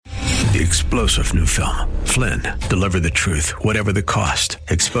The explosive new film, Flynn, deliver the truth, whatever the cost,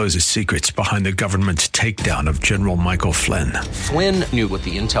 exposes secrets behind the government's takedown of General Michael Flynn. Flynn knew what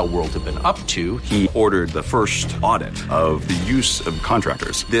the intel world had been up to. He ordered the first audit of the use of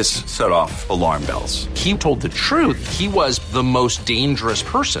contractors. This set off alarm bells. He told the truth. He was the most dangerous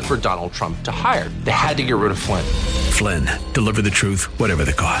person for Donald Trump to hire. They had to get rid of Flynn. Flynn, deliver the truth, whatever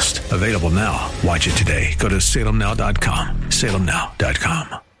the cost. Available now. Watch it today. Go to salemnow.com.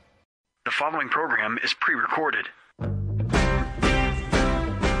 salemnow.com. The following program is pre-recorded.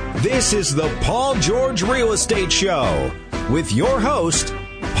 This is the Paul George Real Estate Show with your host,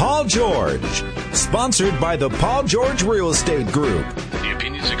 Paul George. Sponsored by the Paul George Real Estate Group. The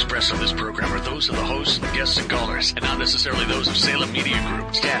opinions expressed on this program are those of the hosts, guests, and callers, and not necessarily those of Salem Media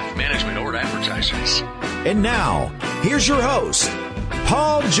Group, staff, management, or advertisers. And now, here's your host,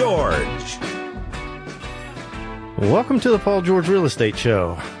 Paul George. Welcome to the Paul George Real Estate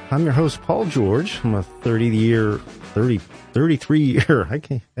Show. I'm your host, Paul George. I'm a 33-year,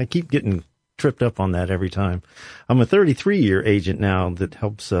 I keep getting tripped up on that every time. I'm a 33-year agent now that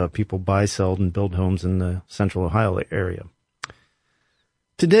helps people buy, sell, and build homes in the central Ohio area.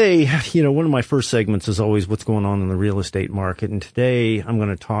 Today, one of my first segments is always what's going on in the real estate market. And today I'm going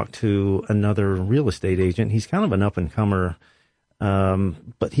to talk to another real estate agent. He's kind of an up-and-comer,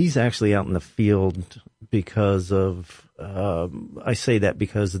 but he's actually out in the field because of, I say that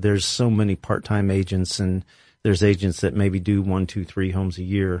because there's so many part-time agents and there's agents that maybe do 1, 2, 3 homes a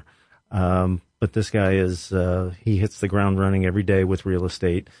year. But this guy he hits the ground running every day with real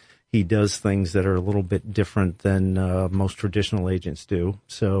estate. He does things that are a little bit different than most traditional agents do.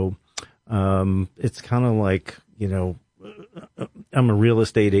 So it's kind of like, I'm a real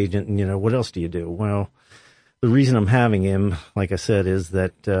estate agent and, what else do you do? Well, the reason I'm having him, like I said, is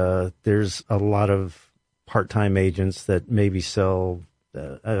that there's a lot of part-time agents that maybe sell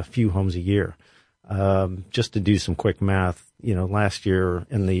a few homes a year. Just to do some quick math, last year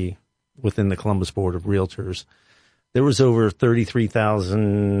within the Columbus Board of Realtors, there was over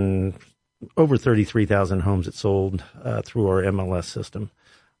 33,000 homes that sold through our MLS system.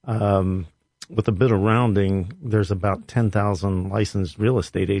 With a bit of rounding, there's about 10,000 licensed real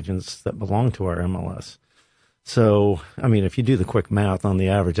estate agents that belong to our MLS. So, if you do the quick math on the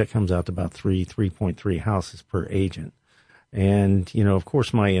average, that comes out to about 3.3 houses per agent. And, of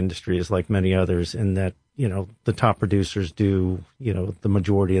course, my industry is like many others in that, the top producers do, the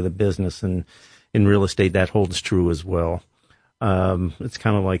majority of the business. And in real estate, that holds true as well. It's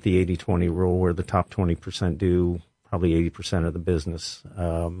kind of like the 80-20 rule where the top 20% do probably 80% of the business.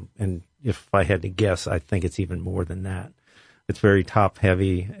 And if I had to guess, I think it's even more than that. It's very top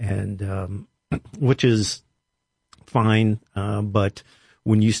heavy and, which is fine. But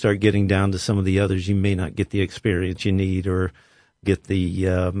when you start getting down to some of the others, you may not get the experience you need or get the,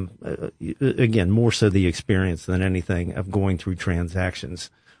 again, more so the experience than anything of going through transactions.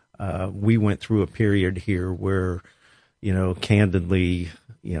 We went through a period here where, candidly,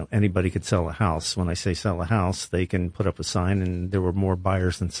 anybody could sell a house. When I say sell a house, they can put up a sign and there were more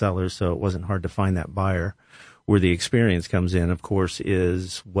buyers than sellers. So it wasn't hard to find that buyer. Where the experience comes in, of course,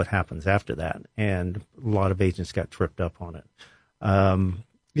 is what happens after that. And a lot of agents got tripped up on it.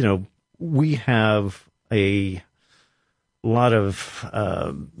 We have a lot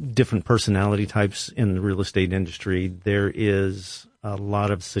of different personality types in the real estate industry. There is a lot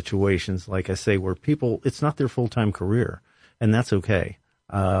of situations, like I say, where people, it's not their full-time career, and that's okay.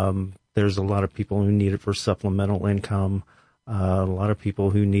 There's a lot of people who need it for supplemental income, a lot of people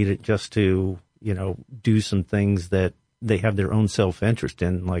who need it just to, do some things that they have their own self-interest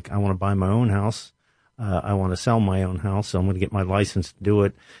in, like I want to buy my own house. I want to sell my own house, so I'm going to get my license to do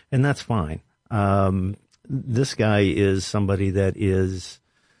it, and that's fine. This guy is somebody that is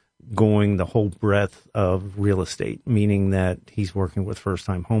going the whole breadth of real estate, meaning that he's working with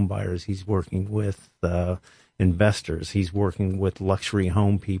first-time home buyers, he's working with investors, he's working with luxury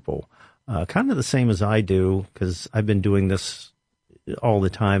home people, kind of the same as I do, because I've been doing this all the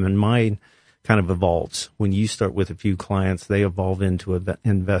time, and mine kind of evolves. When you start with a few clients, they evolve into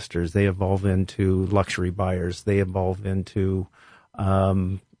investors, they evolve into luxury buyers, they evolve into,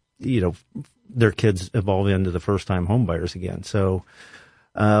 their kids evolve into the first-time home buyers again. So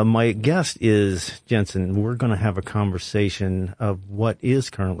my guest is Jensen. We're going to have a conversation of what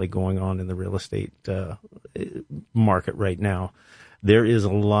is currently going on in the real estate market right now. There is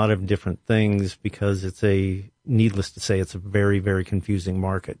a lot of different things because needless to say, it's a very, very confusing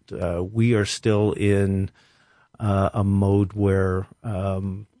market. We are still in a mode where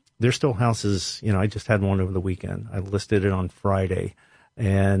there's still houses. I just had one over the weekend. I listed it on Friday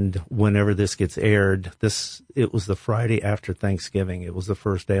And whenever this gets aired, it was the Friday after Thanksgiving. It was the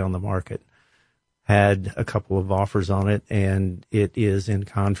first day on the market. Had a couple of offers on it, and it is in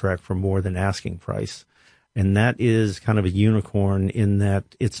contract for more than asking price. And that is kind of a unicorn in that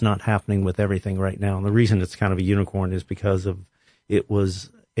it's not happening with everything right now. And the reason it's kind of a unicorn is because it was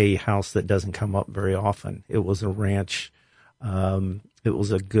a house that doesn't come up very often. It was a ranch. It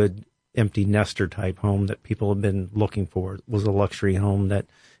was a good empty nester type home that people have been looking for. It was a luxury home that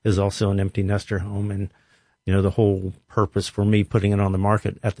is also an empty nester home. And, the whole purpose for me putting it on the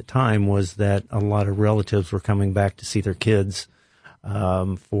market at the time was that a lot of relatives were coming back to see their kids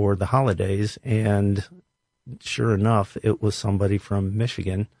for the holidays. And sure enough, it was somebody from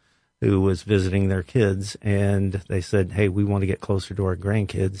Michigan who was visiting their kids. And they said, hey, we want to get closer to our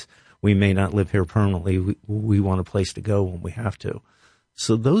grandkids. We may not live here permanently. We want a place to go when we have to.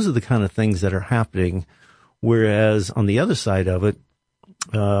 So those are the kind of things that are happening. Whereas on the other side of it,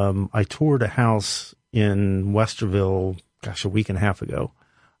 I toured a house in Westerville, a week and a half ago.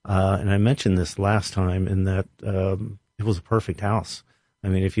 And I mentioned this last time in that it was a perfect house. I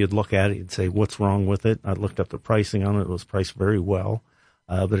mean, if you'd look at it, you'd say, what's wrong with it? I looked up the pricing on it. It was priced very well,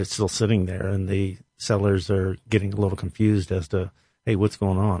 but it's still sitting there. And the sellers are getting a little confused as to, hey, what's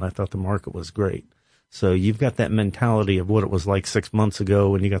going on? I thought the market was great. So you've got that mentality of what it was like 6 months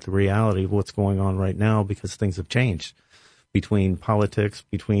ago, and you got the reality of what's going on right now because things have changed between politics,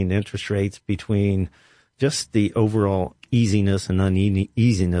 between interest rates, between just the overall easiness and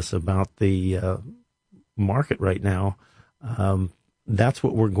uneasiness about the market right now. That's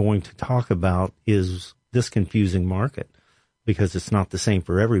what we're going to talk about is this confusing market because it's not the same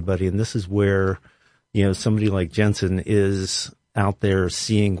for everybody. And this is where, somebody like Jensen is out there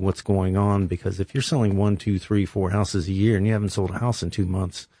seeing what's going on, because if you're selling 1, 2, 3, 4 houses a year and you haven't sold a house in 2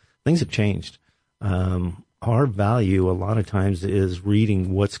 months, things have changed. Our value a lot of times is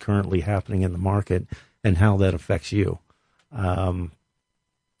reading what's currently happening in the market and how that affects you.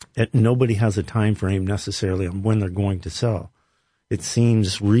 Nobody has a time frame necessarily on when they're going to sell. It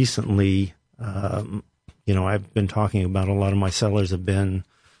seems recently, I've been talking about a lot of my sellers have been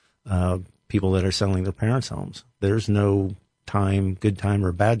people that are selling their parents' homes. There's no good time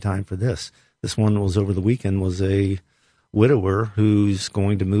or bad time for this. This one was over the weekend, was a widower who's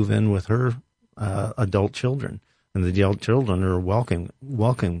going to move in with her adult children, and the adult children are welcoming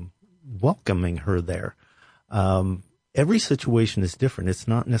her there. Every situation is different. It's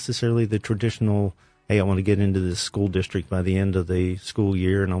not necessarily the traditional, hey, I want to get into this school district by the end of the school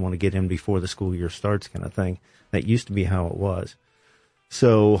year and I want to get in before the school year starts kind of thing. That used to be how it was.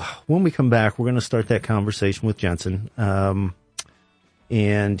 So when we come back, we're going to start that conversation with Jensen. And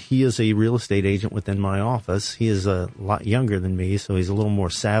he is a real estate agent within my office. He is a lot younger than me, so he's a little more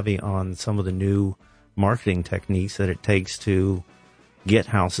savvy on some of the new marketing techniques that it takes to get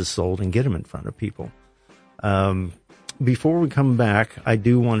houses sold and get them in front of people. Before we come back, I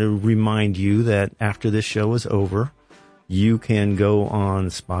do want to remind you that after this show is over, you can go on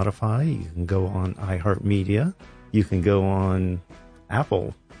Spotify, you can go on iHeartMedia, you can go on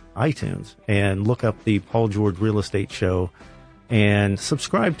Apple, iTunes, and look up the Paul George Real Estate Show and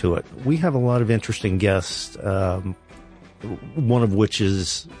subscribe to it. We have a lot of interesting guests, one of which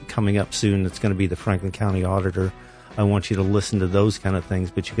is coming up soon. It's going to be the Franklin County Auditor. I want you to listen to those kind of things,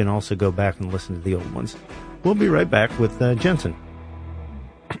 but you can also go back and listen to the old ones. We'll be right back with Jensen.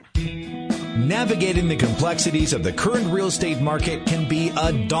 Navigating the complexities of the current real estate market can be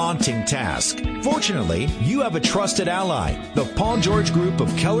a daunting task. Fortunately, you have a trusted ally, the Paul George Group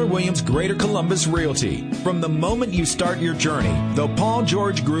of Keller Williams Greater Columbus Realty. From the moment you start your journey, the Paul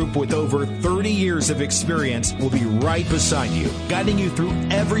George Group with over 30 years of experience will be right beside you, guiding you through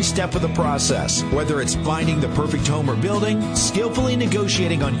every step of the process. Whether it's finding the perfect home or building, skillfully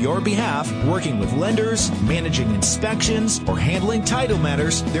negotiating on your behalf, working with lenders, managing inspections, or handling title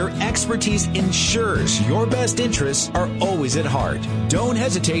matters, their expertise ensures your best interests are always at heart. Don't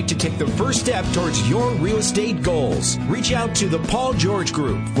hesitate to take the first step towards your real estate goals. Reach out to the Paul George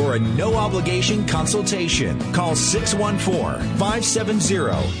Group for a no-obligation consultation. Call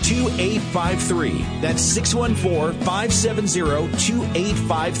 614-570-2853. That's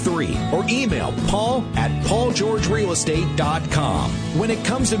 614-570-2853. Or email paul@paulgeorgerealestate.com. When it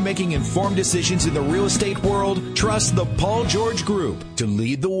comes to making informed decisions in the real estate world, trust the Paul George Group to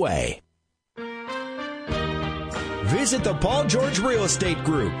lead the way. Visit the Paul George Real Estate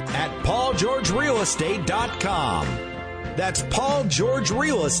Group at paulgeorgerealestate.com. That's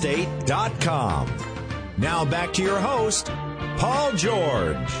paulgeorgerealestate.com. Now back to your host, Paul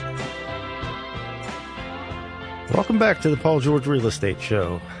George. Welcome back to the Paul George Real Estate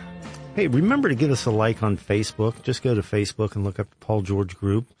Show. Hey, remember to give us a like on Facebook. Just go to Facebook and look up the Paul George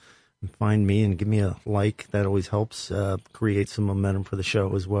Group and find me and give me a like. That always helps create some momentum for the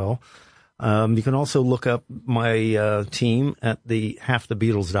show as well. You can also look up my team at the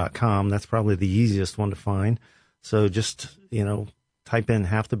halfthebeatles.com. That's probably the easiest one to find. So just, type in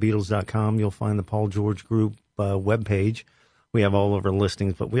halfthebeatles.com. You'll find the Paul George Group webpage. We have all of our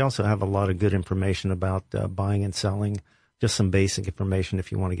listings, but we also have a lot of good information about buying and selling, just some basic information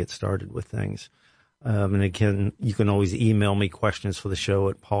if you want to get started with things. And again, you can always email me questions for the show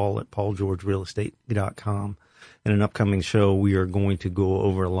at paul@paulgeorgerealestate.com. In an upcoming show, we are going to go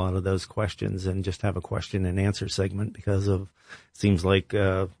over a lot of those questions and just have a question and answer segment because it seems like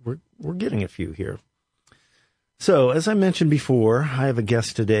we're getting a few here. So, as I mentioned before, I have a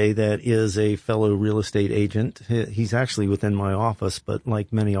guest today that is a fellow real estate agent. He's actually within my office, but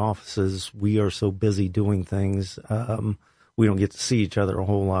like many offices, we are so busy doing things, we don't get to see each other a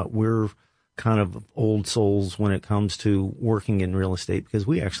whole lot. We're kind of old souls when it comes to working in real estate because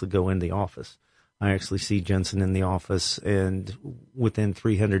we actually go in the office. I actually see Jensen in the office, and within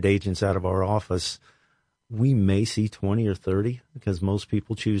 300 agents out of our office, we may see 20 or 30 because most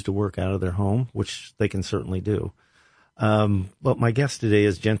people choose to work out of their home, which they can certainly do. But my guest today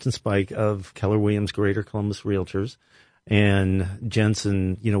is Jensen Spike of Keller Williams Greater Columbus Realtors. And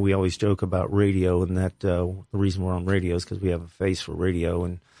Jensen, we always joke about radio and that the reason we're on radio is because we have a face for radio.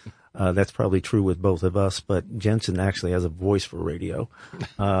 And that's probably true with both of us. But Jensen actually has a voice for radio.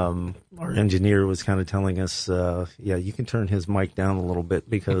 Our engineer was kind of telling us, you can turn his mic down a little bit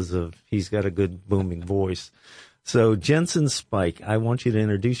because he's got a good booming voice. So Jensen Spike, I want you to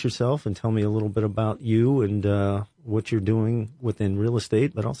introduce yourself and tell me a little bit about you and what you're doing within real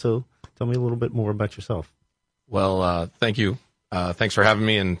estate, but also tell me a little bit more about yourself. Well, thank you. Thanks for having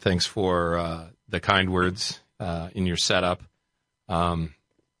me, and thanks for the kind words in your setup.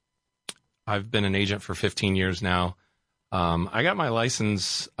 I've been an agent for 15 years now. I got my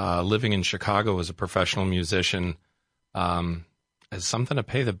license living in Chicago as a professional musician as something to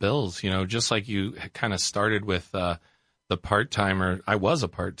pay the bills, just like you kind of started with the part-timer. I was a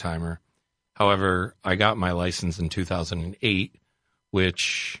part-timer. However, I got my license in 2008,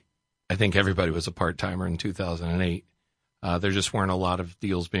 which I think everybody was a part-timer in 2008. There just weren't a lot of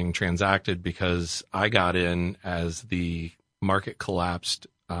deals being transacted because I got in as the market collapsed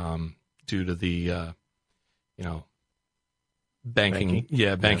due to the,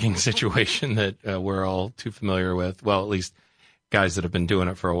 banking situation that we're all too familiar with. Well, at least guys that have been doing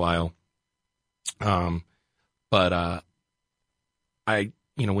it for a while. But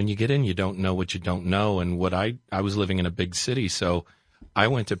when you get in, you don't know what you don't know. And I was living in a big city, so I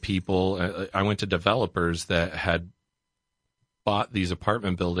went to developers that had bought these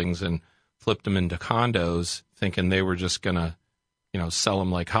apartment buildings and flipped them into condos, thinking they were just going to, sell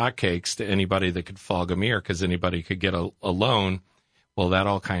them like hotcakes to anybody that could fog a mirror because anybody could get a loan. Well, that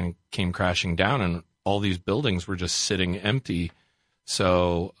all kind of came crashing down, and all these buildings were just sitting empty.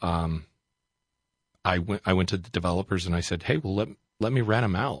 So I went to the developers and I said, hey, well, let me rent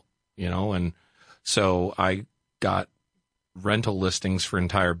them out, and so I got rental listings for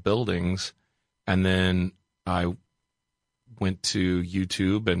entire buildings, and then I went to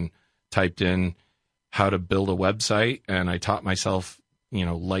YouTube and typed in how to build a website, and I taught myself,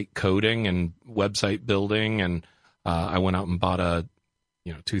 light coding and website building, and I went out and bought a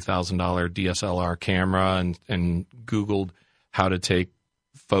 $2,000 DSLR camera and Googled how to take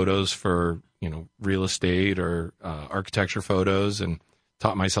photos for real estate or architecture photos, and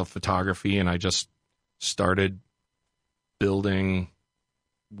taught myself photography, and I just started building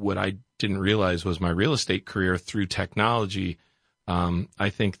what I didn't realize was my real estate career through technology. I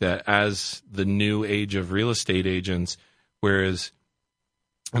think that as the new age of real estate agents, whereas,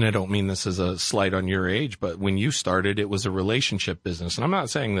 and I don't mean this as a slight on your age, but when you started, it was a relationship business. And I'm not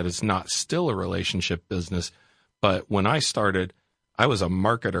saying that it's not still a relationship business, but when I started, I was a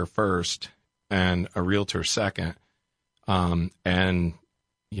marketer first and a realtor second. I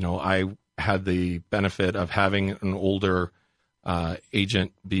had the benefit of having an older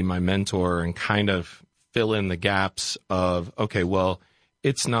agent be my mentor and kind of fill in the gaps of, okay, well,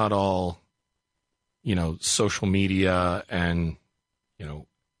 it's not all, social media and,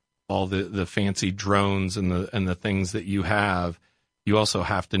 all the fancy drones and the things that you have. You also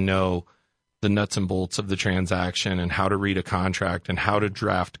have to know the nuts and bolts of the transaction and how to read a contract and how to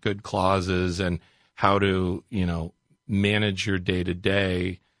draft good clauses and how to, manage your day to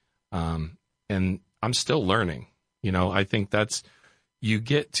day. And I'm still learning. I think you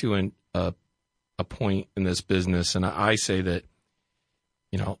get to a point in this business, and I say that,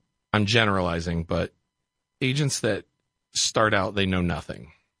 I'm generalizing, but agents that start out, they know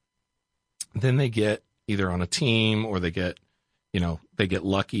nothing. then they get either on a team or they get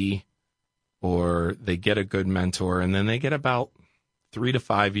lucky or they get a good mentor, and then they get about 3 to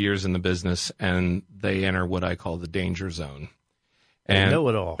 5 years in the business and they enter what I call the danger zone. And they know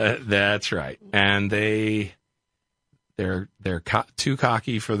it all. That's right. And they're too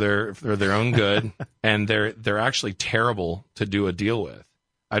cocky for their own good, and they're actually terrible to do a deal with.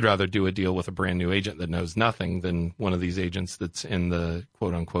 I'd rather do a deal with a brand new agent that knows nothing than one of these agents that's in the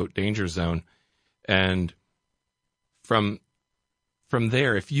quote unquote danger zone. And from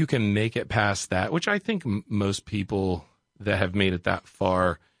there, if you can make it past that, which I think most people that have made it that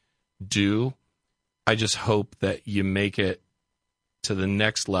far do, I just hope that you make it to the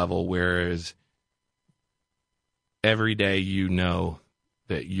next level, whereas every day you know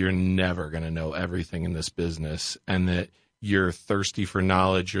that you're never going to know everything in this business, and that you're thirsty for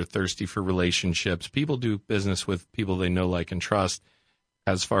knowledge, you're thirsty for relationships. People do business with people they know, like, and trust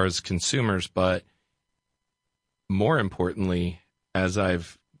as far as consumers, but more importantly, as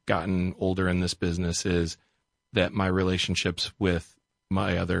I've gotten older in this business, is that my relationships with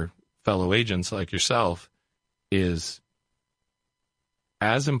my other fellow agents like yourself is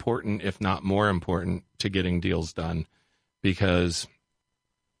as important, if not more important, to getting deals done. Because,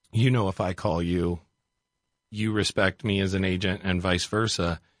 if I call you, you respect me as an agent, and vice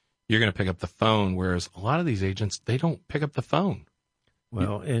versa, you're going to pick up the phone. Whereas a lot of these agents, they don't pick up the phone.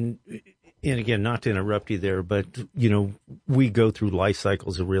 Well, and again, not to interrupt you there, but, we go through life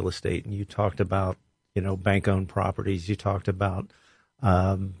cycles of real estate, and you talked about, bank-owned properties. You talked about,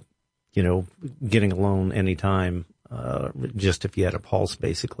 getting a loan anytime, just if you had a pulse,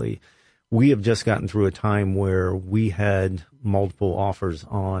 basically. We have just gotten through a time where we had multiple offers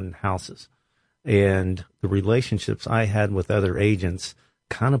on houses, and the relationships I had with other agents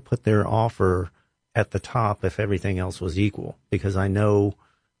kind of put their offer at the top if everything else was equal, because I know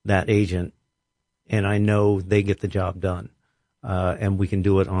that agent and I know they get the job done. And we can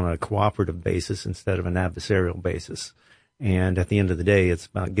do it on a cooperative basis instead of an adversarial basis. And at the end of the day, it's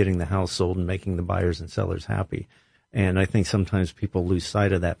about getting the house sold and making the buyers and sellers happy. And I think sometimes people lose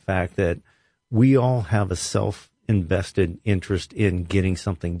sight of that fact that we all have a self-invested interest in getting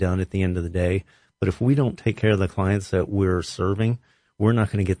something done at the end of the day. But if we don't take care of the clients that we're serving, we're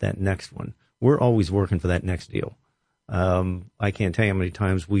not going to get that next one. We're always working for that next deal. I can't tell you how many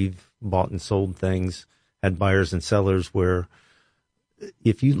times we've bought and sold things, had buyers and sellers where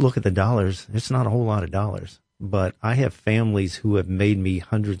if you look at the dollars, it's not a whole lot of dollars. But I have families who have made me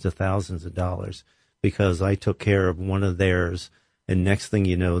hundreds of thousands of dollars because I took care of one of theirs. And next thing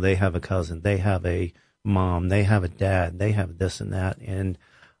you know, they have a cousin, they have a mom, they have a dad, they have this and that. And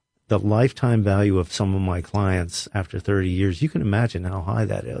the lifetime value of some of my clients after 30 years, you can imagine how high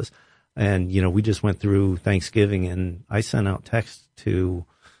that is. And, we just went through Thanksgiving and I sent out texts to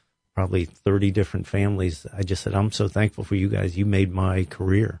probably 30 different families. I just said, I'm so thankful for you guys. You made my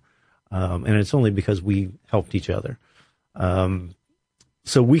career. And it's only because we helped each other.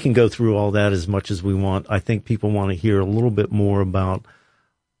 So we can go through all that as much as we want. I think people want to hear a little bit more about,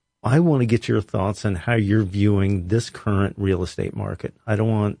 I want to get your thoughts on how you're viewing this current real estate market. I don't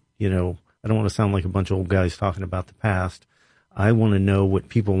want to sound like a bunch of old guys talking about the past. I want to know what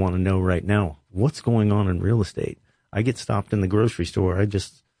people want to know right now. What's going on in real estate? I get stopped in the grocery store. I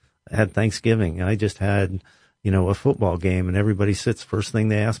just had Thanksgiving. I just had, a football game, and everybody sits. First thing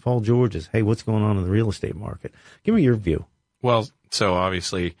they ask Paul George is, hey, what's going on in the real estate market? Give me your view. Well, so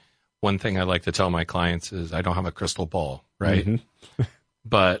obviously one thing I like to tell my clients is I don't have a crystal ball, right? Mm-hmm.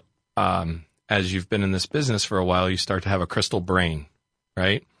 But as you've been in this business for a while, you start to have a crystal brain,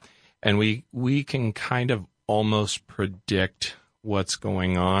 right? And we can kind of almost predict what's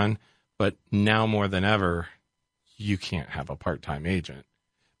going on, but now more than ever, you can't have a part-time agent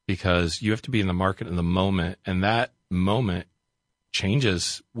because you have to be in the market in the moment, and that moment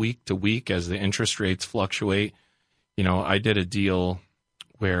changes week to week as the interest rates fluctuate. I did a deal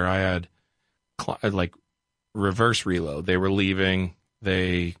where I had like reverse reload. They were leaving.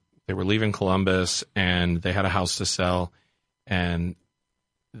 They were leaving Columbus, and they had a house to sell, and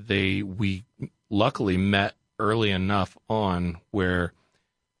we luckily met early enough on where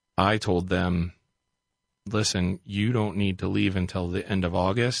I told them, listen, you don't need to leave until the end of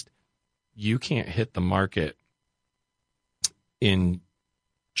August. You can't hit the market in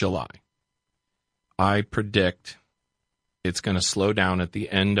July. I predict it's going to slow down at the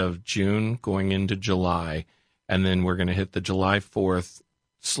end of June going into July, and then we're going to hit the July 4th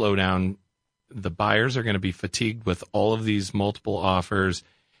slowdown. The buyers are going to be fatigued with all of these multiple offers,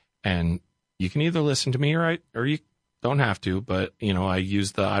 and you can either listen to me or you don't have to, but I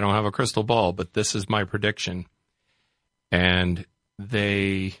use I don't have a crystal ball, but this is my prediction. And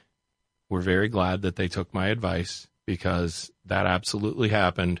they we're very glad that they took my advice, because that absolutely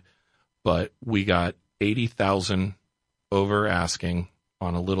happened. But we got 80,000 over asking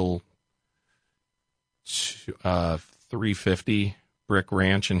on a little 350 brick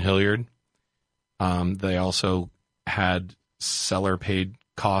ranch in Hilliard. They also had seller paid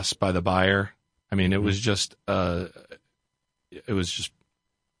costs by the buyer. I mean, it was just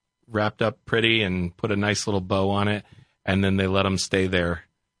wrapped up pretty and put a nice little bow on it, and then they let them stay there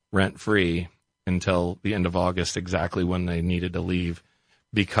rent free until the end of August, exactly when they needed to leave,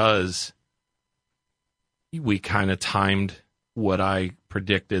 because we kind of timed what I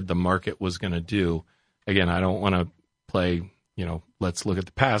predicted the market was going to do. Again, I don't want to play, let's look at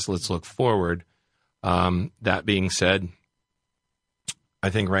the past, let's look forward. That being said, I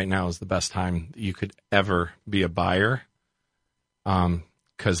think right now is the best time you could ever be a buyer,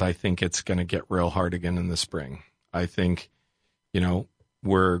 because I think it's going to get real hard again in the spring. I think,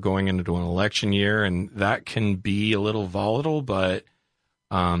 we're going into an election year, and that can be a little volatile, but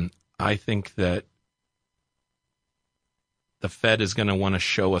I think that the Fed is going to want to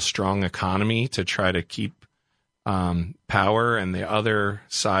show a strong economy to try to keep power, and the other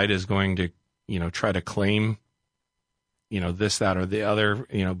side is going to, try to claim, this, that, or the other.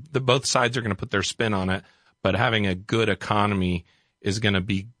 Both sides are going to put their spin on it, but having a good economy is going to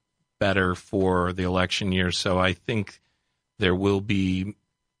be better for the election year. So I think there will be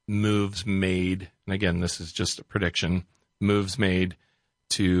moves made, and again, this is just a prediction, moves made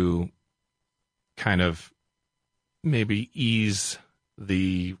to kind of maybe ease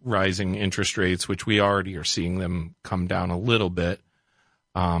the rising interest rates, which we already are seeing them come down a little bit.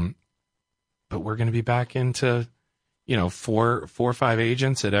 But we're going to be back into, 4 or 5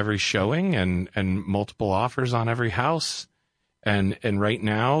 agents at every showing and multiple offers on every house. And right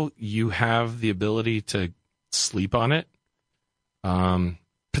now you have the ability to sleep on it.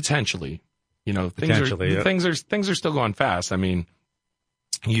 Potentially, things are still going fast. I mean,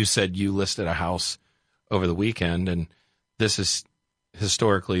 you said you listed a house over the weekend, and this is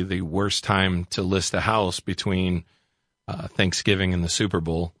historically the worst time to list a house between Thanksgiving and the Super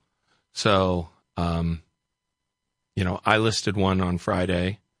Bowl. So, I listed one on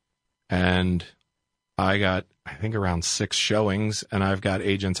Friday, and I got, I think, around 6 showings, and I've got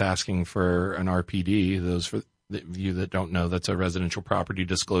agents asking for an RPD. Those, for you that don't know, that's a residential property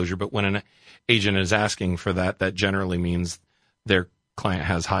disclosure. But when an agent is asking for that, that generally means their client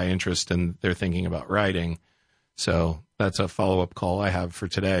has high interest and they're thinking about writing. So that's a follow-up call I have for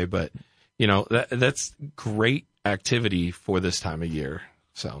today. But, that's great activity for this time of year.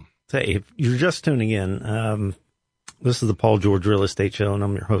 So, hey, if you're just tuning in, this is the Paul George Real Estate Show, and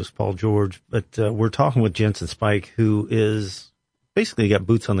I'm your host, Paul George. But we're talking with Jensen Spike, who is basically got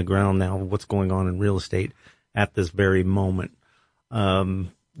boots on the ground now of what's going on in real estate at this very moment. To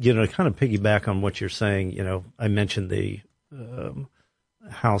kind of piggyback on what you're saying, I mentioned the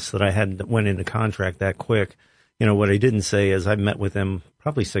house that I had that went into contract that quick. What I didn't say is I met with him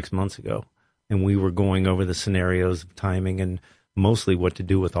probably 6 months ago, and we were going over the scenarios of timing and mostly what to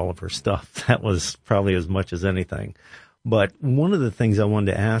do with all of her stuff. That was probably as much as anything. But one of the things I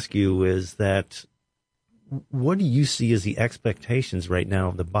wanted to ask you is that what do you see as the expectations right now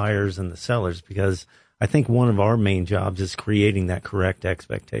of the buyers and the sellers? Because I think one of our main jobs is creating that correct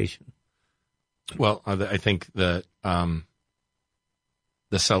expectation. Well, I think that the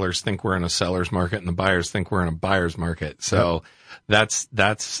sellers think we're in a seller's market and the buyers think we're in a buyer's market. So that's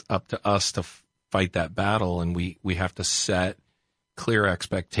up to us to fight that battle. And we have to set clear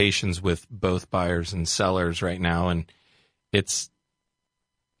expectations with both buyers and sellers right now. And it's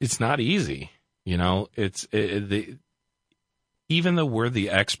not easy. Even though we're the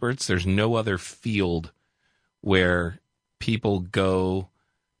experts, there's no other field where people go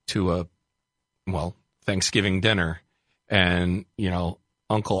to Thanksgiving dinner and,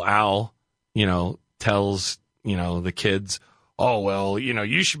 Uncle Al, tells, the kids, oh, well,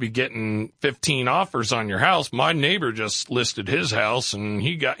 you should be getting 15 offers on your house. My neighbor just listed his house and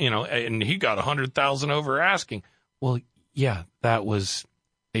he got, and he got 100,000 over asking. Well, yeah, that was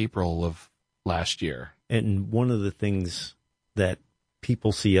April of last year. And one of the things that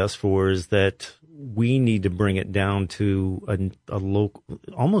people see us for is that we need to bring it down to a local,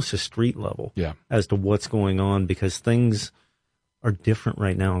 almost a street level, as to what's going on, because things are different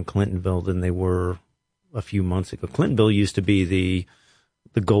right now in Clintonville than they were a few months ago. Clintonville used to be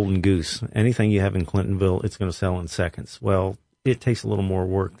the golden goose. Anything you have in Clintonville, it's going to sell in seconds. Well, it takes a little more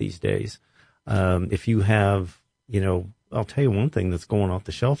work these days. If you have, I'll tell you one thing that's going off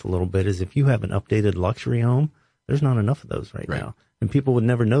the shelf a little bit is if you have an updated luxury home, there's not enough of those right now. And people would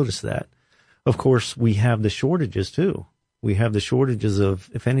never notice that. Of course, we have the shortages too. We have the shortages of,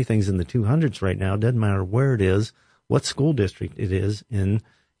 if anything's in the 200s right now, it doesn't matter where it is, what school district it is, and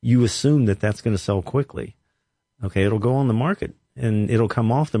you assume that that's going to sell quickly. Okay, it'll go on the market and it'll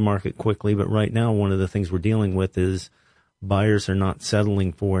come off the market quickly, but right now one of the things we're dealing with is buyers are not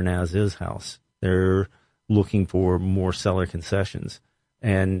settling for an as-is house. They're looking for more seller concessions.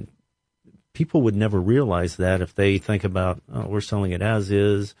 And people would never realize that if they think about, oh, we're selling it as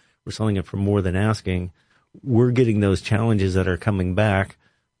is, we're selling it for more than asking. We're getting those challenges that are coming back.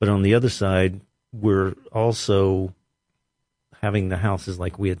 But on the other side, we're also having the houses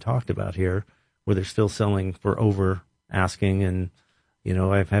like we had talked about here, where they're still selling for over asking. And, you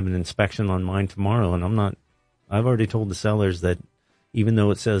know, I have an inspection on mine tomorrow, and I've already told the sellers that even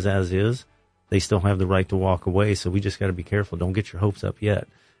though it says as is, they still have the right to walk away. So we just got to be careful. Don't get your hopes up yet.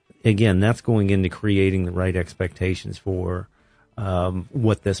 Again, that's going into creating the right expectations for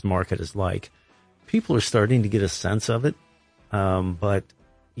what this market is like. People are starting to get a sense of it, but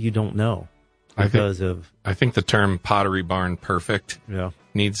you don't know because I think the term Pottery Barn perfect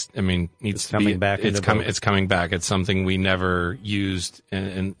needs coming back. It's coming back. It's something we never used,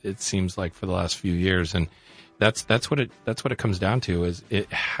 and it seems like for the last few years. And that's what it comes down to, is it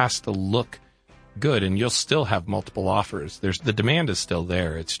has to look good, and you'll still have multiple offers. The demand is still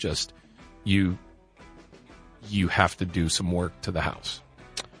there. It's just you have to do some work to the house.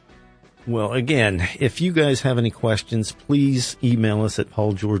 Well, again, if you guys have any questions, please email us at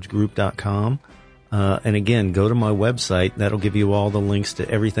paulgeorgegroup.com. And again, go to my website. That'll give you all the links to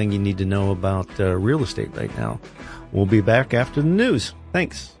everything you need to know about real estate right now. We'll be back after the news.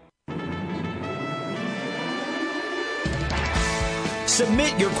 Thanks.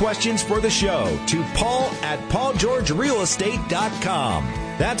 Submit your questions for the show to Paul at paulgeorgerealestate.com.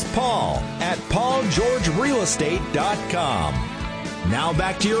 That's Paul at paulgeorgerealestate.com. Now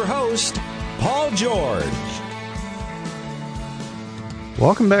back to your host, Paul George.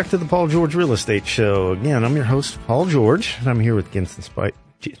 Welcome back to the Paul George Real Estate Show. Again, I'm your host, Paul George, and I'm here with Jensen Spike.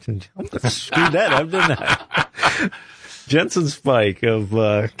 Screw that up, didn't I? Jensen Spike of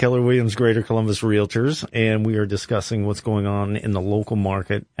Keller Williams Greater Columbus Realtors, and we are discussing what's going on in the local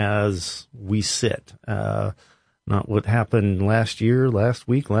market as we sit. Not what happened last year, last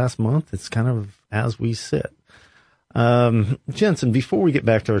week, last month. It's kind of as we sit. Jensen, before we get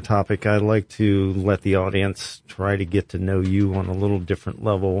back to our topic, I'd like to let the audience try to get to know you on a little different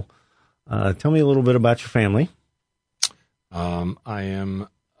level. Tell me a little bit about your family. I am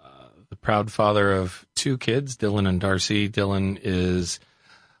the proud father of two kids, Dylan and Darcy. Dylan is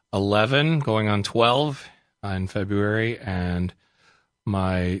 11, going on 12 in February, and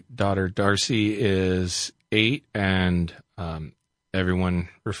my daughter Darcy is 8, and everyone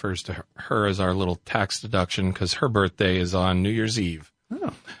refers to her as our little tax deduction because her birthday is on New Year's Eve.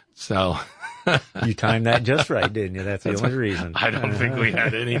 Oh. So you timed that just right, didn't you? That's the only reason. I don't think we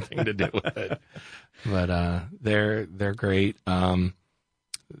had anything to do with it. But they're great.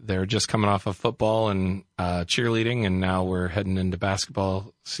 They're just coming off of football and cheerleading, and now we're heading into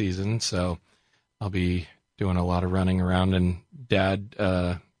basketball season. So I'll be doing a lot of running around, and Dad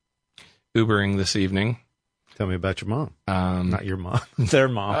Ubering this evening. Tell me about your mom. Not your mom. Their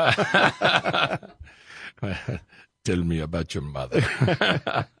mom. Tell me about your mother.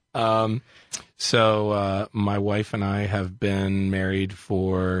 So my wife and I have been married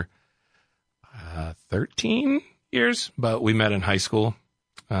for 13 years, but we met in high school.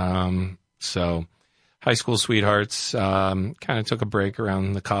 So high school sweethearts, kind of took a break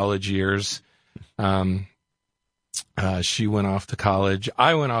around the college years. She went off to college.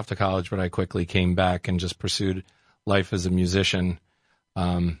 I went off to college, but I quickly came back and just pursued life as a musician,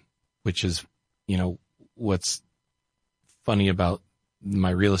 which is, what's funny about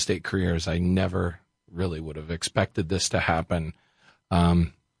my real estate career is I never really would have expected this to happen.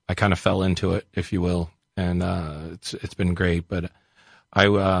 I kind of fell into it, if you will, and it's been great. But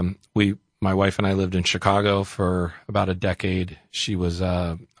my wife and I lived in Chicago for about a decade. She was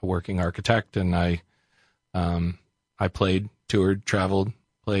a working architect, and I played, toured, traveled,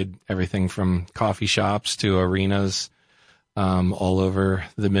 played everything from coffee shops to arenas, all over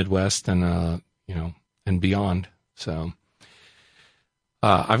the Midwest and and beyond. So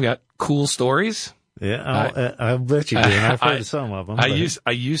I've got cool stories. Yeah, I'll bet you do. I've heard some of them.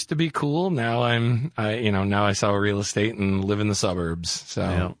 I used to be cool. Now now I sell real estate and live in the suburbs.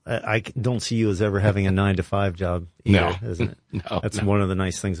 So I don't see you as ever having a 9-to-5 job either, isn't it? No, that's one of the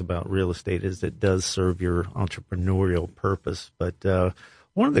nice things about real estate is it does serve your entrepreneurial purpose. But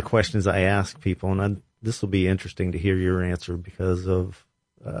one of the questions I ask people, and this will be interesting to hear your answer because of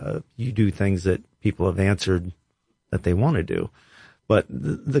you do things that people have answered that they want to do. But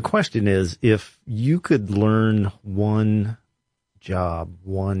the question is, if you could learn one job,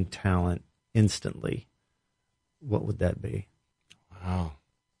 one talent instantly, what would that be? Wow.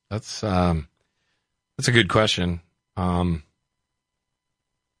 That's a good question. I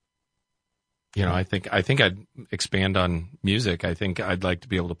think I'd expand on music. I think I'd like to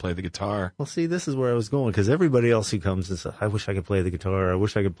be able to play the guitar. Well, see, this is where I was going, because everybody else who comes and says, I wish I could play the guitar. I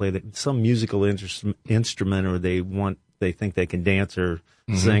wish I could play some musical instrument, or they think they can dance or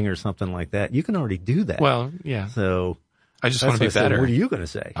sing or something like that. You can already do that. Well, yeah. So I just want to be better. What are you going to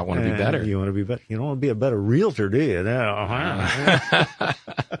say? I want to be better. You want to be better. You don't want to be a better realtor, do you? No.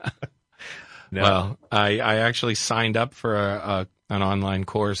 No. Well, I actually signed up for an online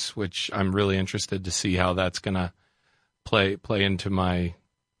course, which I'm really interested to see how that's going to play into my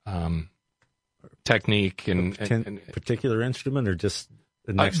technique and particular instrument, or just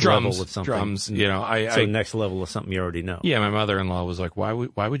the next drums, level of something. Drums, next level of something you already know. Yeah, my mother-in-law was like, "Why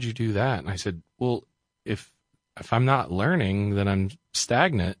would you do that?" And I said, "Well, if I'm not learning, then I'm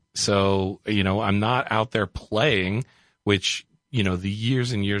stagnant. So I'm not out there playing, which the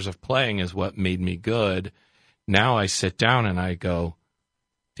years and years of playing is what made me good. Now I sit down and I go,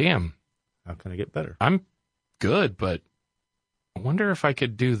 damn, how can I get better? I'm good, but I wonder if I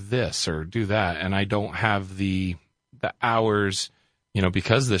could do this or do that. And I don't have the hours,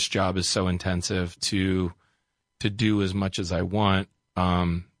 because this job is so intensive to do as much as I want.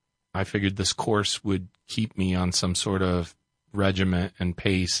 I figured this course would keep me on some sort of regiment and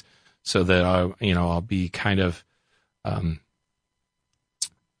pace, so that I'll be kind of,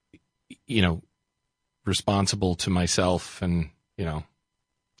 responsible to myself, and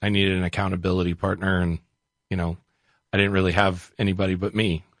I needed an accountability partner, and I didn't really have anybody but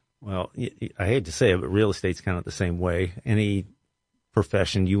me. Well, I hate to say it, but real estate's kind of the same way. Any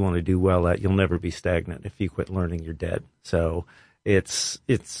profession you want to do well at, you'll never be stagnant. If you quit learning, you're dead. So it's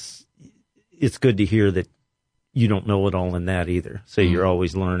good to hear that you don't know it all in that either. So you're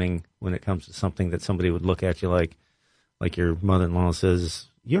always learning when it comes to something that somebody would look at you like your mother-in-law says,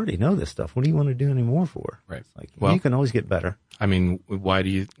 you already know this stuff. What do you want to do any more for? Right. You can always get better. I mean, why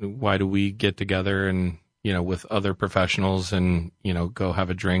do we get together and, with other professionals and, go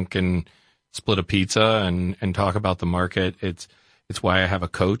have a drink and split a pizza and talk about the market? It's why I have a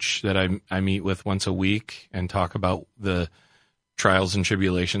coach that I meet with once a week and talk about the trials and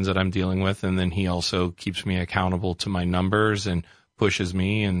tribulations that I'm dealing with. And then he also keeps me accountable to my numbers and pushes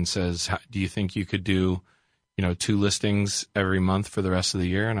me and says, do you think you could do 2 listings every month for the rest of the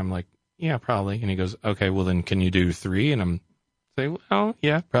year? And I'm like, yeah, probably. And he goes, okay, well then can you do 3? And I'm saying, well,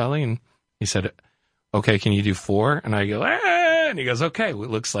 yeah, probably. And he said, okay, can you do 4? And I go, and he goes, okay, well,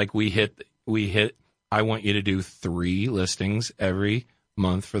 it looks like we hit, I want you to do 3 listings every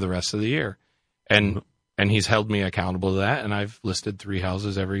month for the rest of the year. And he's held me accountable to that. And I've listed 3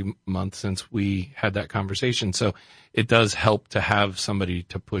 houses every month since we had that conversation. So it does help to have somebody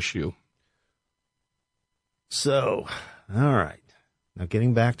to push you. So, all right. Now,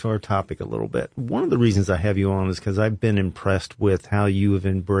 getting back to our topic a little bit. One of the reasons I have you on is because I've been impressed with how you have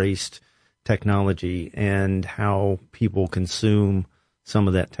embraced technology and how people consume some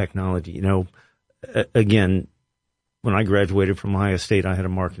of that technology. Again, when I graduated from Ohio State, I had a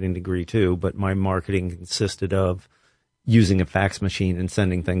marketing degree too, but my marketing consisted of using a fax machine and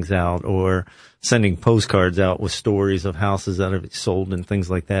sending things out, or sending postcards out with stories of houses that have sold and things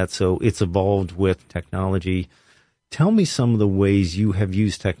like that. So it's evolved with technology. Tell me some of the ways you have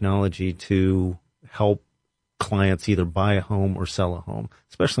used technology to help clients either buy a home or sell a home,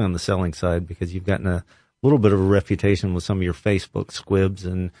 especially on the selling side, because you've gotten a little bit of a reputation with some of your Facebook squibs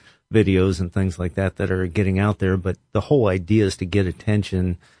and videos and things like that are getting out there. But the whole idea is to get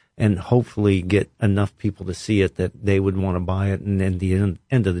attention and hopefully get enough people to see it that they would want to buy it. And at the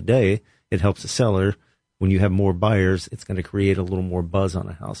end of the day, it helps the seller. When you have more buyers, it's going to create a little more buzz on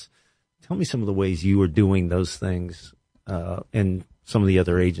a house. Tell me some of the ways you are doing those things, and some of the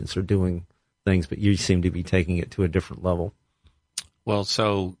other agents are doing things, but you seem to be taking it to a different level. Well,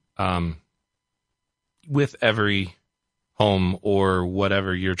 so with every home or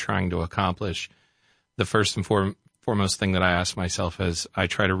whatever you're trying to accomplish, the first and foremost thing that I ask myself is I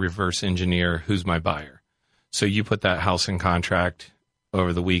try to reverse engineer who's my buyer. So you put that house in contract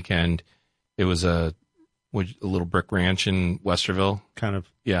over the weekend. It was a little brick ranch in Westerville. Kind of.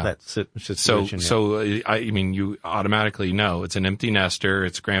 Yeah. That situation. So I mean, you automatically know it's an empty nester.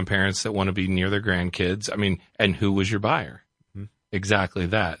 It's grandparents that want to be near their grandkids. I mean, and who was your buyer? Mm-hmm. Exactly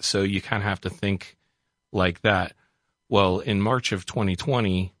that. So you kind of have to think like that. Well, in March of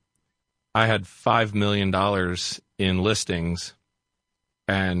 2020, I had $5 million in listings,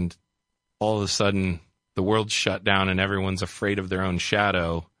 and all of a sudden the world's shut down and everyone's afraid of their own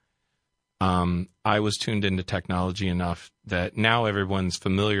shadow, I was tuned into technology enough that now everyone's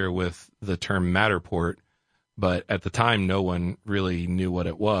familiar with the term Matterport, but at the time, no one really knew what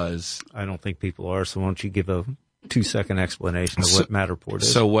it was. I don't think people are, so why don't you give a 2-second explanation of what Matterport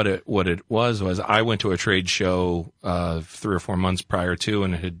is? So what it was I went to a trade show 3 or 4 months prior to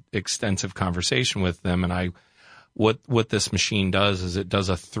and had extensive conversation with them, and what this machine does is it does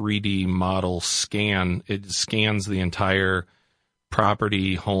a 3D model scan. It scans the entire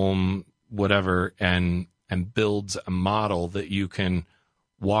property, home, whatever, and builds a model that you can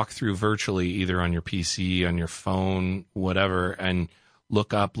walk through virtually, either on your PC, on your phone, whatever, and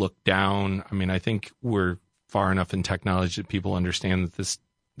look up, look down. I mean, I think we're far enough in technology that people understand that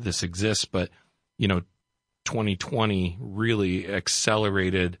this exists, but 2020 really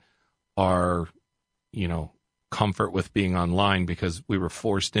accelerated our comfort with being online because we were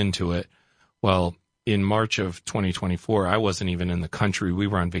forced into it. Well, in March of 2024, I wasn't even in the country. We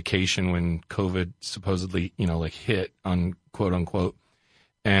were on vacation when COVID supposedly hit, on quote unquote,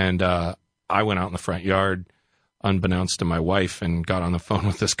 and I went out in the front yard unbeknownst to my wife and got on the phone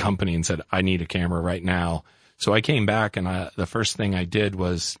with this company and said, I need a camera right now. So I came back, and the first thing I did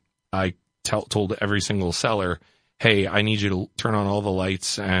was I told every single seller, hey, I need you to turn on all the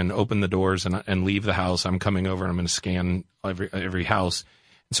lights and open the doors and leave the house. I'm coming over and I'm going to scan every house.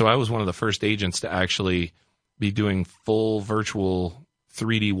 And so I was one of the first agents to actually be doing full virtual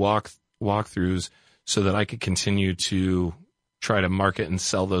 3D walkthroughs so that I could continue to try to market and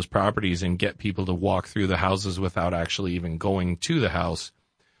sell those properties and get people to walk through the houses without actually even going to the house,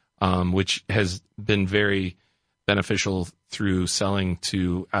 which has been very beneficial through selling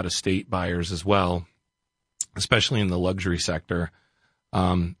to out-of-state buyers as well, especially in the luxury sector.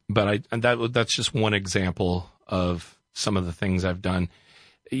 But that's just one example of some of the things I've done.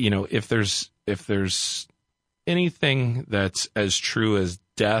 If there's anything that's as true as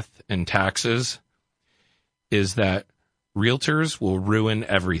death and taxes, is that realtors will ruin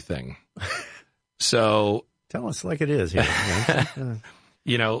everything. So tell us like it is here.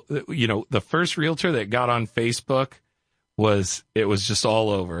 The first realtor that got on Facebook was just all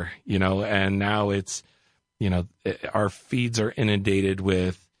over, and now it's, our feeds are inundated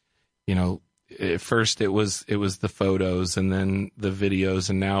with, at first it was the photos and then the videos,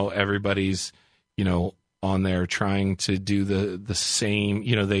 and now everybody's, on there trying to do the same,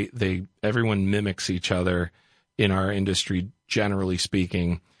 everyone mimics each other in our industry, generally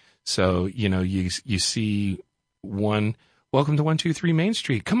speaking. So, you see one, welcome to 123 Main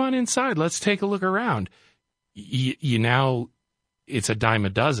Street. Come on inside. Let's take a look around. Now it's a dime a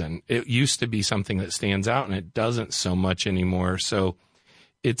dozen. It used to be something that stands out, and it doesn't so much anymore. So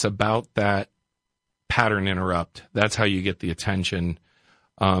it's about that pattern interrupt. That's how you get the attention.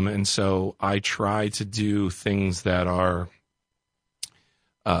 And so I try to do things that are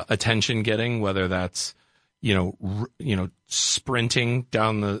attention getting, whether that's sprinting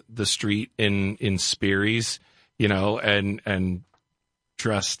down the street in Sperry's, and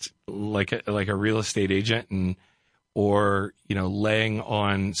dressed like a real estate agent, or laying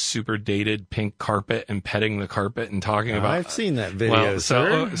on super dated pink carpet and petting the carpet and talking about. I've seen that video.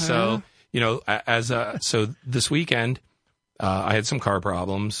 So this weekend I had some car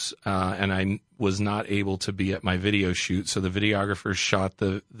problems and I was not able to be at my video shoot. So the videographer shot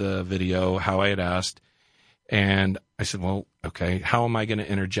the video how I had asked. And I said, well, okay, how am I going to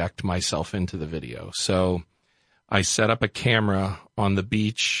interject myself into the video? So I set up a camera on the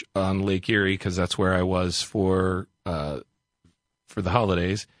beach on Lake Erie, because that's where I was for the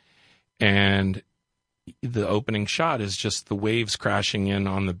holidays. And the opening shot is just the waves crashing in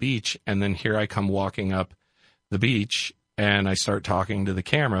on the beach. And then here I come walking up the beach, and I start talking to the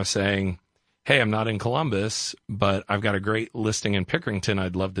camera saying, hey, I'm not in Columbus, but I've got a great listing in Pickerington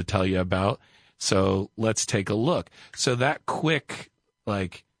I'd love to tell you about. So let's take a look. So that quick,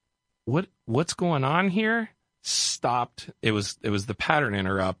 what's going on here stopped. It was the pattern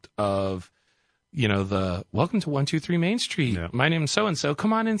interrupt of, the welcome to 123 Main Street. Yeah. My name's so-and-so.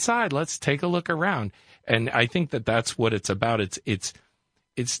 Come on inside. Let's take a look around. And I think that that's what it's about. It's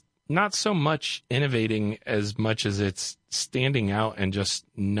not so much innovating as much as it's standing out and just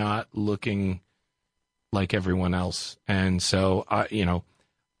not looking like everyone else. And so I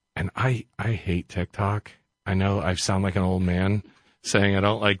hate TikTok. I know I sound like an old man saying I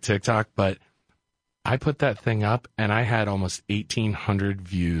don't like TikTok, but I put that thing up and I had almost 1,800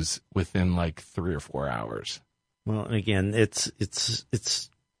 views within 3 or 4 hours. Well, and again, it's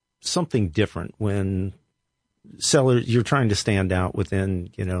something different when sellers, you're trying to stand out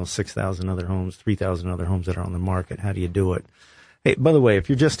within, 6,000 other homes, 3,000 other homes that are on the market. How do you do it? Hey, by the way, if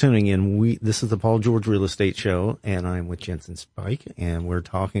you're just tuning in, this is the Paul George Real Estate Show, and I'm with Jensen Spike, and we're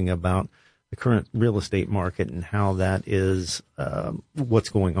talking about the current real estate market and how that is what's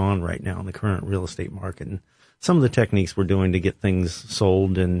going on right now in the current real estate market, and some of the techniques we're doing to get things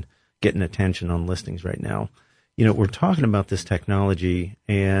sold and getting attention on listings right now. We're talking about this technology,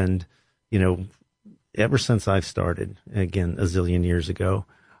 and, ever since I've started, again, a zillion years ago,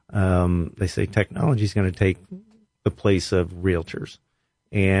 they say technology is going to take the place of realtors.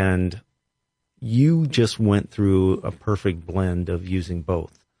 And you just went through a perfect blend of using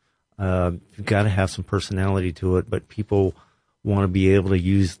both. You've got to have some personality to it, but people want to be able to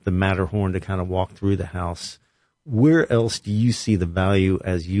use the Matterhorn to kind of walk through the house. Where else do you see the value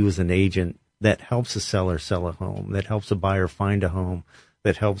as you as an agent that helps a seller sell a home, that helps a buyer find a home,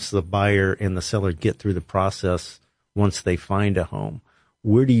 that helps the buyer and the seller get through the process once they find a home?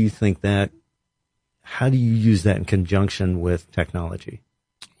 Where do you think how do you use that in conjunction with technology?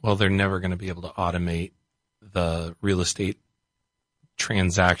 Well, they're never going to be able to automate the real estate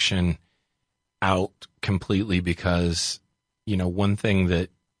transaction out completely because, one thing that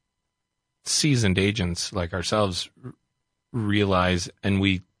seasoned agents like ourselves realize, and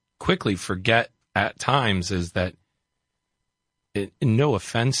we quickly forget at times, is that no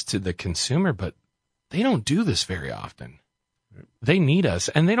offense to the consumer, but they don't do this very often. They need us,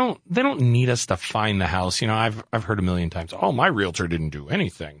 and they don't need us to find the house. I've heard a million times, oh, my realtor didn't do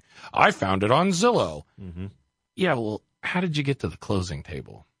anything. I found it on Zillow. Mm-hmm. Yeah, well, how did you get to the closing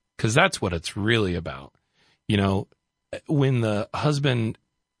table? Because that's what it's really about. When the husband,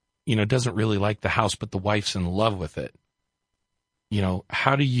 doesn't really like the house, but the wife's in love with it,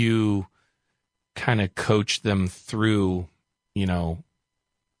 how do you kind of coach them through,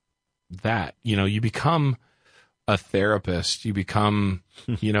 that? You become a therapist, you become,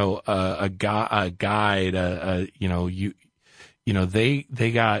 a guide,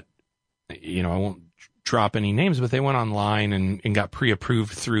 they got, I won't drop any names, but they went online and got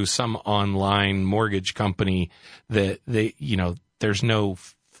pre-approved through some online mortgage company that there's no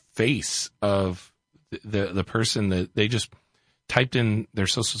face of the person, that they just typed in their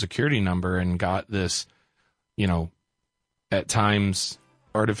social security number and got this, at times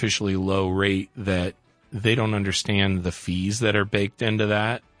artificially low rate that they don't understand the fees that are baked into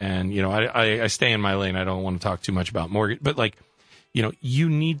that. And, I stay in my lane. I don't want to talk too much about mortgage, but you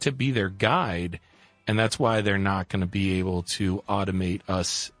need to be their guide. And that's why they're not going to be able to automate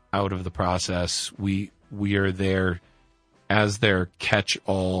us out of the process. We are there as their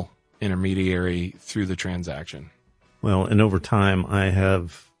catch-all intermediary through the transaction. Well, and over time, I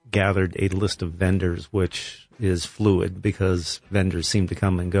have gathered a list of vendors, which is fluid because vendors seem to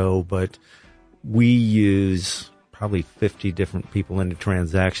come and go, but we use probably 50 different people in a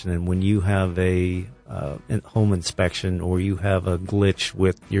transaction. And when you have a home inspection or you have a glitch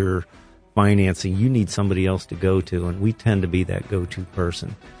with your financing, you need somebody else to go to, and we tend to be that go-to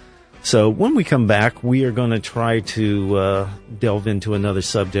person. So when we come back, we are going to try to delve into another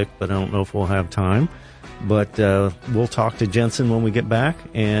subject, but I don't know if we'll have time. But we'll talk to Jensen when we get back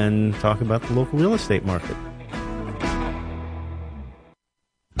and talk about the local real estate market.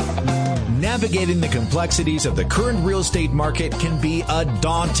 Navigating the complexities of the current real estate market can be a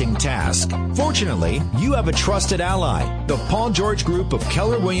daunting task. Fortunately, you have a trusted ally, the Paul George Group of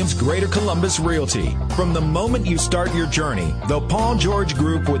Keller Williams Greater Columbus Realty. From the moment you start your journey, the Paul George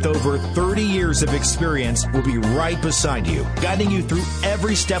Group, with over 30 years of experience, will be right beside you, guiding you through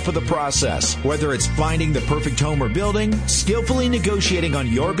every step of the process. Whether it's finding the perfect home or building, skillfully negotiating on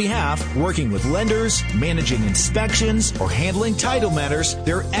your behalf, working with lenders, managing inspections, or handling title matters,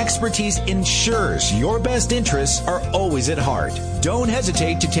 their expertise ensures your best interests are always at heart. Don't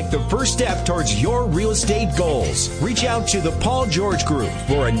hesitate to take the first step towards your real estate goals. Reach out to the Paul George Group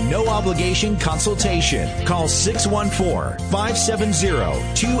for a no-obligation consultation. Call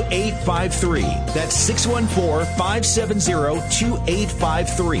 614-570-2853. That's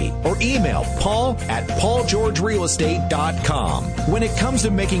 614-570-2853. Or email paul@paulgeorgerealestate.com. When it comes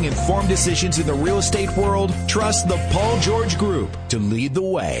to making informed decisions in the real estate world, trust the Paul George Group to lead the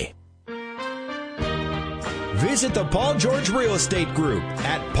way. Visit the Paul George Real Estate Group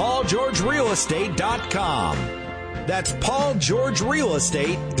at paulgeorgerealestate.com. That's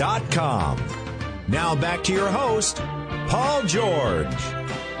paulgeorgerealestate.com. Now back to your host, Paul George.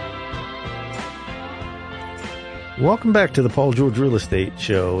 Welcome back to the Paul George Real Estate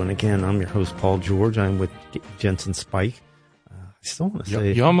Show. And again, I'm your host, Paul George. I'm with Jensen Spike. I still want to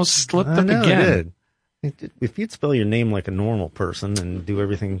say... You almost slipped up again. I did. If you'd spell your name like a normal person and do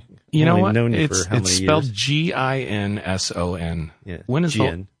everything, you know what? Known you it's for how many spelled years? Ginson. Yeah, When is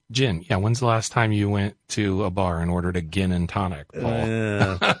Gin. Gin. Yeah, when's the last time you went to a bar and ordered a gin and tonic,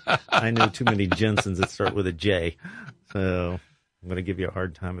 Paul? I know too many Jensens that start with a J, so I'm going to give you a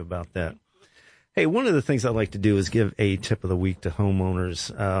hard time about that. Hey, one of the things I like to do is give a tip of the week to homeowners,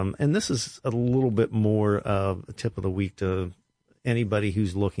 and this is a little bit more of a tip of the week to anybody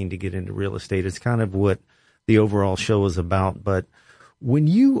who's looking to get into real estate. It's kind of what the overall show is about, but when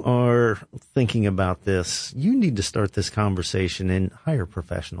you are thinking about this, you need to start this conversation and hire a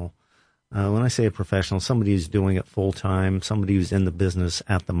professional. When I say a professional, somebody who's doing it full time, somebody who's in the business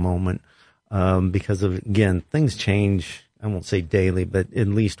at the moment, because of, again, things change. I won't say daily, but at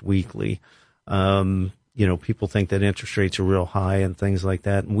least weekly. People think that interest rates are real high and things like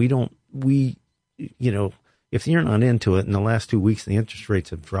that. And if you're not into it, in the last 2 weeks, the interest rates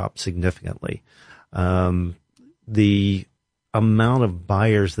have dropped significantly. The amount of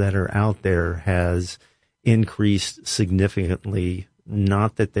buyers that are out there has increased significantly.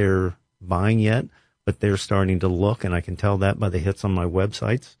 Not that they're buying yet, but they're starting to look, and I can tell that by the hits on my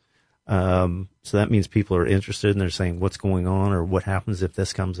websites. So that means people are interested and they're saying what's going on or what happens if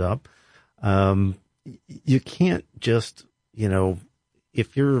this comes up. You can't just,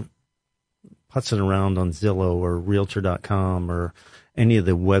 if you're putzing around on Zillow or Realtor.com or any of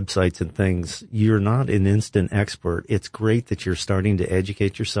the websites and things, you're not an instant expert. It's great that you're starting to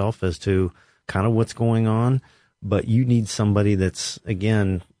educate yourself as to kind of what's going on, but you need somebody that's,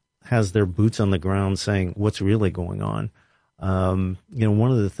 again, has their boots on the ground saying what's really going on. One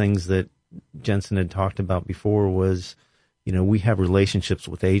of the things that Jensen had talked about before was, we have relationships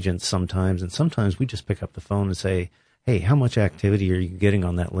with agents sometimes, and sometimes we just pick up the phone and say, hey, how much activity are you getting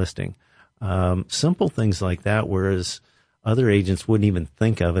on that listing? Simple things like that, whereas other agents wouldn't even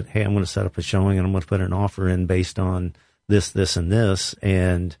think of it. Hey, I'm going to set up a showing and I'm going to put an offer in based on this, this, and this.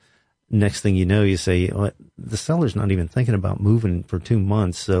 And next thing you know, you say, well, the seller's not even thinking about moving for 2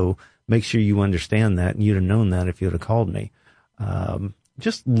 months. So make sure you understand that. And you'd have known that if you'd have called me.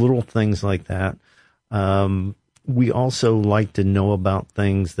 Just little things like that. We also like to know about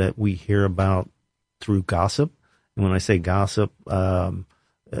things that we hear about through gossip. And when I say gossip,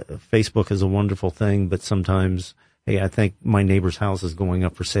 Facebook is a wonderful thing, but sometimes, hey, I think my neighbor's house is going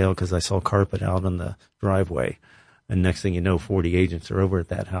up for sale because I saw carpet out on the driveway. And next thing you know, 40 agents are over at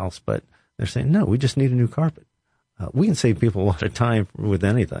that house, but they're saying, no, we just need a new carpet. We can save people a lot of time with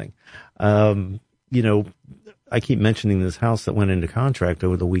anything. I keep mentioning this house that went into contract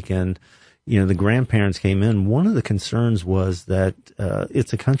over the weekend. The grandparents came in. One of the concerns was that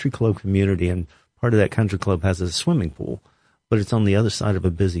it's a country club community, and part of that country club has a swimming pool, but it's on the other side of a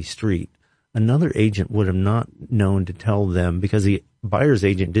busy street. Another agent would have not known to tell them because the buyer's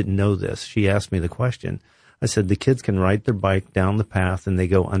agent didn't know this. She asked me the question. I said, the kids can ride their bike down the path and they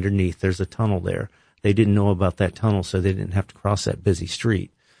go underneath. There's a tunnel there. They didn't know about that tunnel, so they didn't have to cross that busy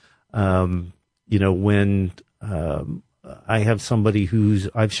street. When I have somebody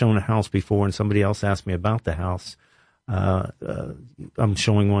I've shown a house before and somebody else asked me about the house. I'm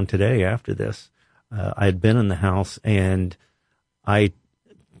showing one today after this. I had been in the house and I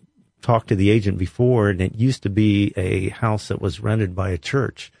talked to the agent before, and it used to be a house that was rented by a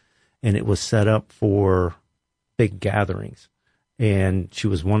church, and it was set up for big gatherings. And she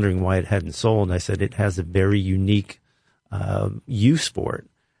was wondering why it hadn't sold. And I said, it has a very unique use for it.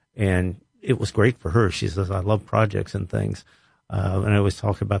 And it was great for her. She says, I love projects and things. And I always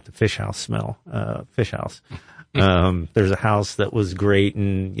talk about the fish house smell, fish house. There's a house that was great,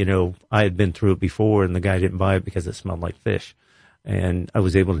 and, I had been through it before, and the guy didn't buy it because it smelled like fish. And I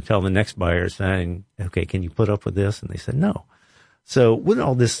was able to tell the next buyer saying, okay, can you put up with this? And they said, no. So what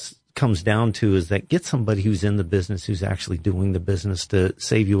all this comes down to is that get somebody who's in the business, who's actually doing the business, to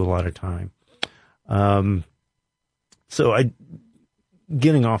save you a lot of time.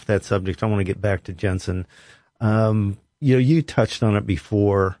 Getting off that subject, I want to get back to Jensen. You touched on it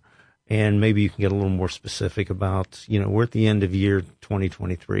before, and maybe you can get a little more specific about, we're at the end of year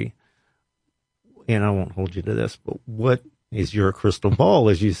 2023, and I won't hold you to this, but what is your crystal ball,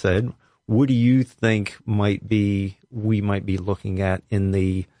 as you said? What do you think we might be looking at in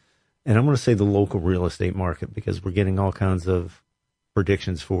and I'm going to say the local real estate market, because we're getting all kinds of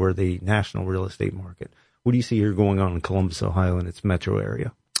predictions for the national real estate market. What do you see here going on in Columbus, Ohio, and its metro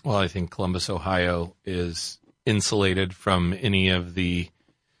area? Well, I think Columbus, Ohio is insulated from any of the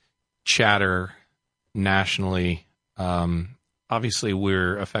chatter nationally. Obviously,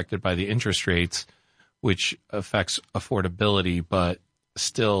 we're affected by the interest rates, which affects affordability, but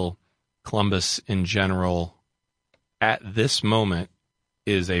still Columbus in general at this moment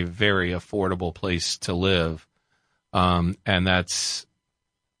is a very affordable place to live. And that's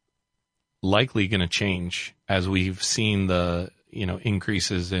likely going to change as we've seen the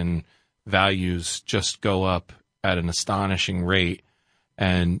increases in values just go up at an astonishing rate.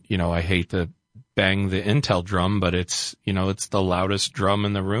 And, I hate to bang the Intel drum, but it's the loudest drum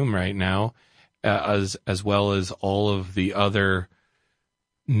in the room right now, as well as all of the other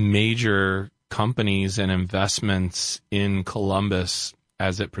major companies and investments in Columbus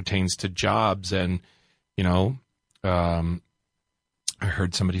as it pertains to jobs. And, I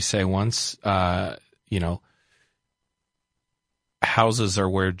heard somebody say once, houses are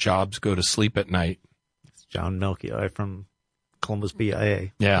where jobs go to sleep at night. It's John Melchior from Columbus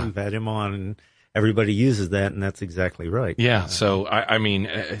BIA. Yeah. We've had him on, and everybody uses that, and that's exactly right. Yeah. So,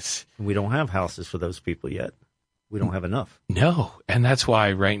 we don't have houses for those people yet. We don't have enough. No. And that's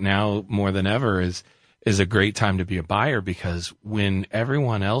why right now, more than ever, is a great time to be a buyer, because when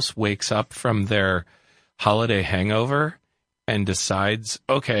everyone else wakes up from their holiday hangover and decides,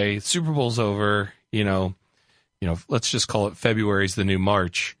 okay, Super Bowl's over, let's just call it February's the new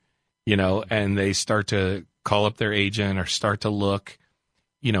March, and they start to call up their agent or start to look,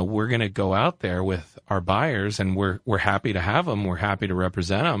 we're going to go out there with our buyers, and we're happy to have them. We're happy to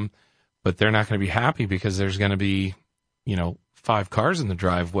represent them, but they're not going to be happy because there's going to be, 5 cars in the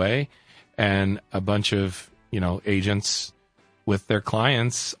driveway and a bunch of, agents with their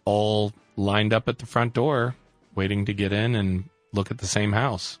clients all lined up at the front door waiting to get in and look at the same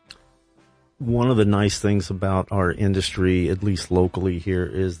house. One of the nice things about our industry, at least locally here,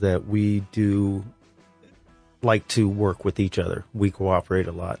 is that we do like to work with each other. We cooperate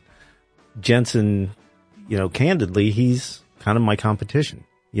a lot. Jensen, candidly, he's kind of my competition.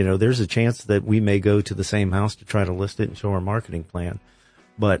 There's a chance that we may go to the same house to try to list it and show our marketing plan,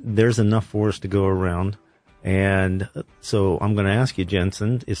 but there's enough for us to go around. And so I'm going to ask you,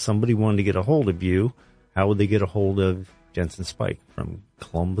 Jensen, if somebody wanted to get a hold of you, how would they get a hold of Jensen Spike from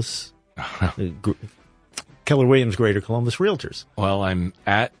Columbus, Keller Williams Greater Columbus Realtors? Well, I'm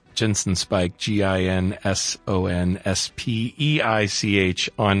at Jensen Spike, GINSONSPEICH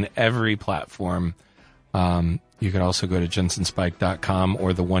on every platform. You can also go to jensenspike.com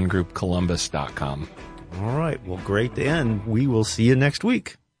or theonegroupcolumbus.com. All right. Well, great to end. We will see you next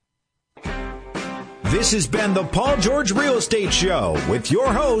week. This has been the Paul George Real Estate Show with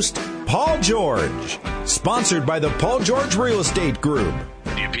your host, Paul George. Sponsored by the Paul George Real Estate Group.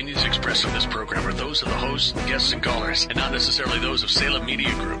 The opinions expressed on this program are those of the hosts, guests, and callers, and not necessarily those of Salem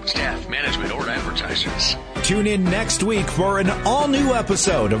Media Group, staff, management, or advertisers. Tune in next week for an all-new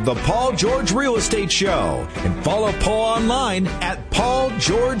episode of the Paul George Real Estate Show. And follow Paul online at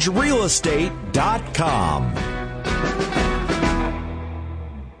paulgeorgerealestate.com.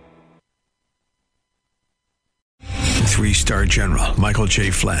 3-star General Michael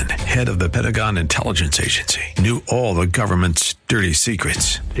J. Flynn, head of the Pentagon Intelligence Agency, knew all the government's dirty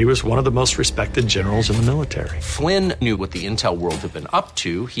secrets. He was one of the most respected generals in the military. Flynn knew what the intel world had been up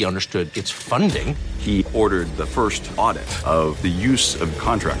to. He understood its funding. He ordered the first audit of the use of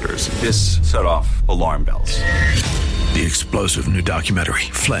contractors. This set off alarm bells. The explosive new documentary,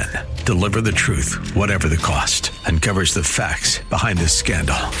 Flynn, Deliver the Truth, Whatever the Cost, uncovers the facts behind this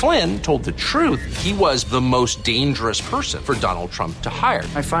scandal. Flynn told the truth. He was the most dangerous person for Donald Trump to hire.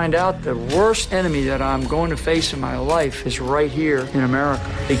 I find out the worst enemy that I'm going to face in my life is right here in America.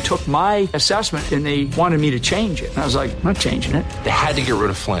 They took my assessment and they wanted me to change it. And I was like, I'm not changing it. They had to get rid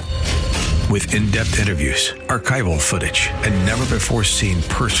of Flynn. With in-depth interviews, archival footage, and never-before-seen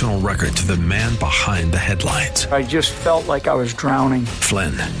personal records of the man behind the headlines. I just felt like I was drowning.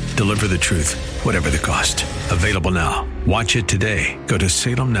 Flynn, Deliver the Truth, Whatever the Cost. Available now. Watch it today. Go to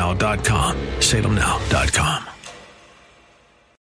salemnow.com. salemnow.com.